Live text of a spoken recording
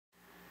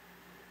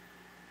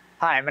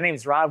Hi, my name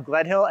is Rob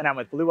Gledhill and I'm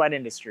with Blue White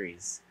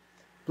Industries.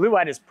 Blue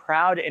White is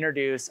proud to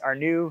introduce our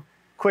new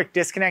quick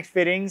disconnect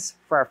fittings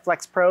for our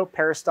FlexPro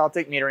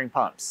Peristaltic metering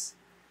pumps.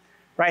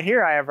 Right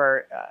here I have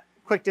our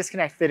quick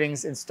disconnect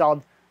fittings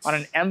installed on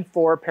an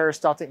M4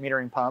 Peristaltic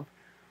metering pump,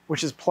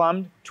 which is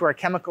plumbed to our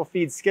chemical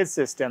feed skid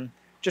system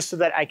just so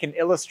that I can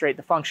illustrate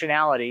the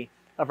functionality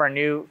of our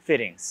new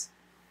fittings.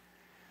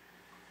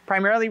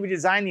 Primarily, we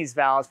designed these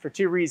valves for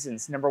two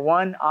reasons. Number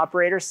one,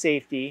 operator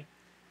safety,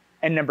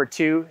 and number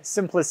two,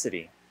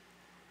 simplicity.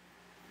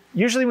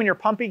 Usually when you're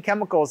pumping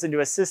chemicals into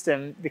a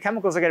system, the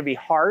chemicals are going to be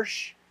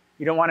harsh.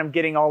 You don't want them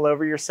getting all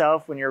over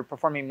yourself when you're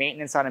performing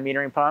maintenance on a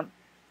metering pump.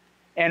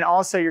 And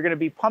also you're going to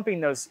be pumping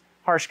those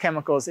harsh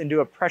chemicals into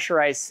a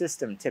pressurized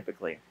system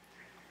typically.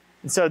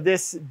 And so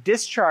this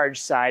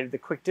discharge side of the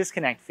quick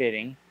disconnect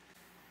fitting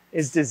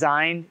is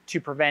designed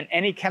to prevent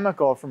any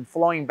chemical from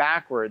flowing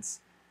backwards,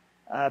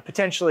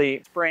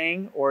 potentially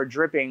spraying or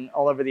dripping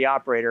all over the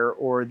operator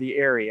or the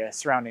area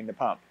surrounding the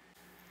pump.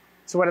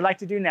 So what I'd like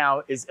to do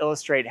now is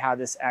illustrate how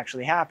this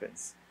actually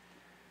happens.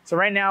 So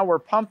right now we're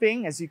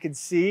pumping, as you can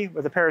see,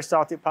 with a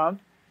peristaltic pump.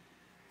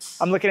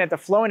 I'm looking at the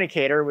flow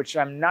indicator, which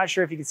I'm not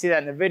sure if you can see that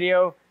in the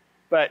video,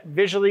 but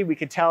visually we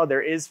could tell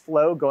there is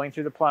flow going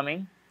through the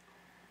plumbing.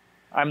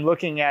 I'm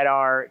looking at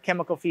our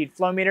chemical feed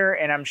flow meter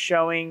and I'm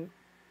showing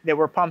that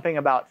we're pumping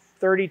about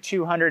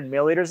 3,200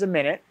 milliliters a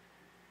minute.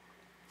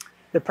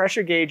 The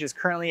pressure gauge is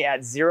currently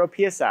at 0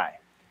 psi.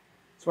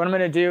 So what I'm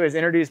going to do is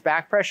introduce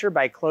back pressure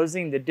by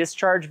closing the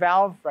discharge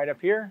valve right up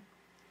here.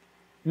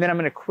 And then I'm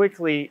going to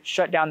quickly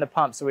shut down the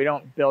pump so we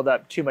don't build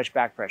up too much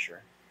back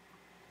pressure.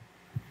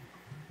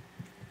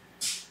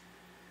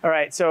 All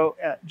right, so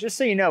just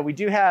so you know, we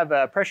do have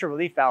a pressure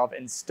relief valve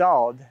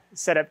installed,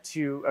 set up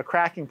to a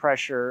cracking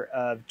pressure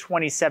of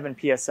 27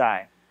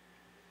 psi.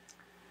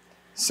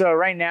 So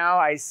right now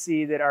I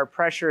see that our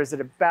pressure is at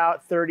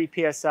about 30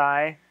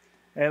 psi,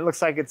 and it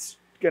looks like it's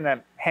going to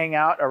hang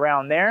out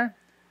around there.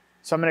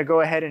 So I'm going to go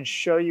ahead and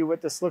show you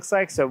what this looks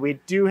like. So we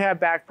do have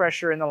back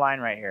pressure in the line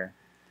right here.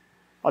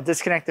 I'll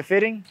disconnect the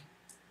fitting,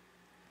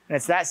 and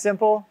it's that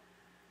simple.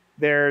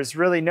 There's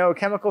really no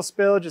chemical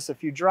spill, just a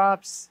few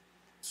drops,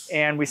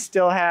 and we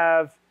still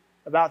have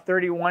about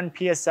 31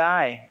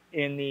 psi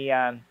in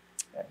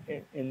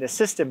the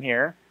system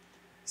here.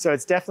 So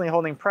it's definitely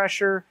holding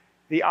pressure.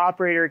 The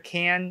operator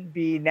can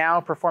be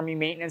now performing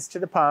maintenance to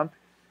the pump,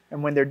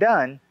 and when they're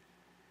done,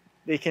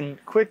 they can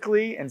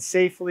quickly and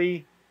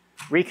safely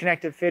reconnect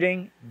the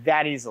fitting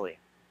that easily.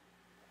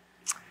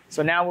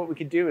 So now what we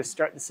could do is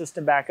start the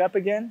system back up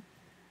again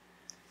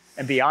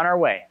and be on our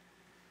way.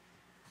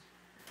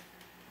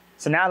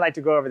 So now I'd like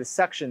to go over the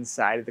suction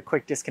side of the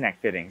quick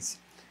disconnect fittings.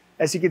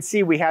 As you can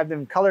see, we have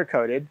them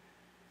color-coded.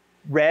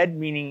 Red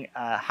meaning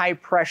high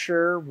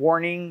pressure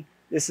warning,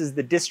 this is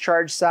the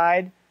discharge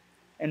side,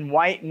 and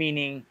white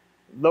meaning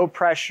low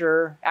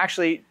pressure.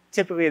 Actually,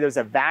 typically there's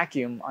a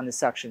vacuum on the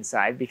suction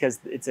side because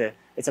it's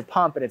a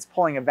pump and it's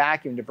pulling a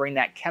vacuum to bring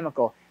that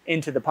chemical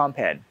into the pump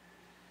head.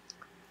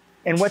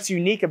 And what's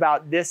unique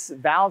about this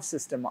valve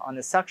system on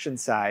the suction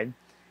side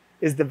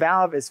is the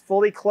valve is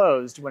fully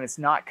closed when it's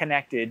not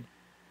connected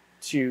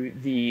to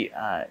the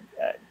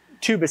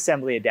tube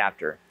assembly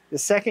adapter. The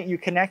second you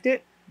connect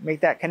it,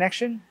 make that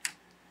connection,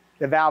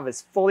 the valve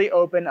is fully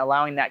open,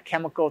 allowing that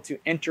chemical to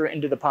enter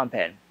into the pump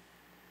head.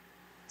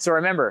 So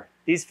remember,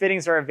 these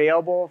fittings are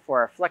available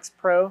for our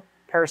FlexPro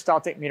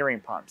Peristaltic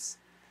metering pumps.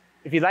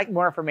 If you'd like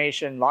more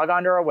information, log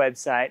on to our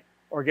website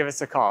or give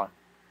us a call.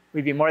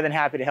 We'd be more than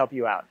happy to help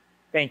you out.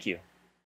 Thank you.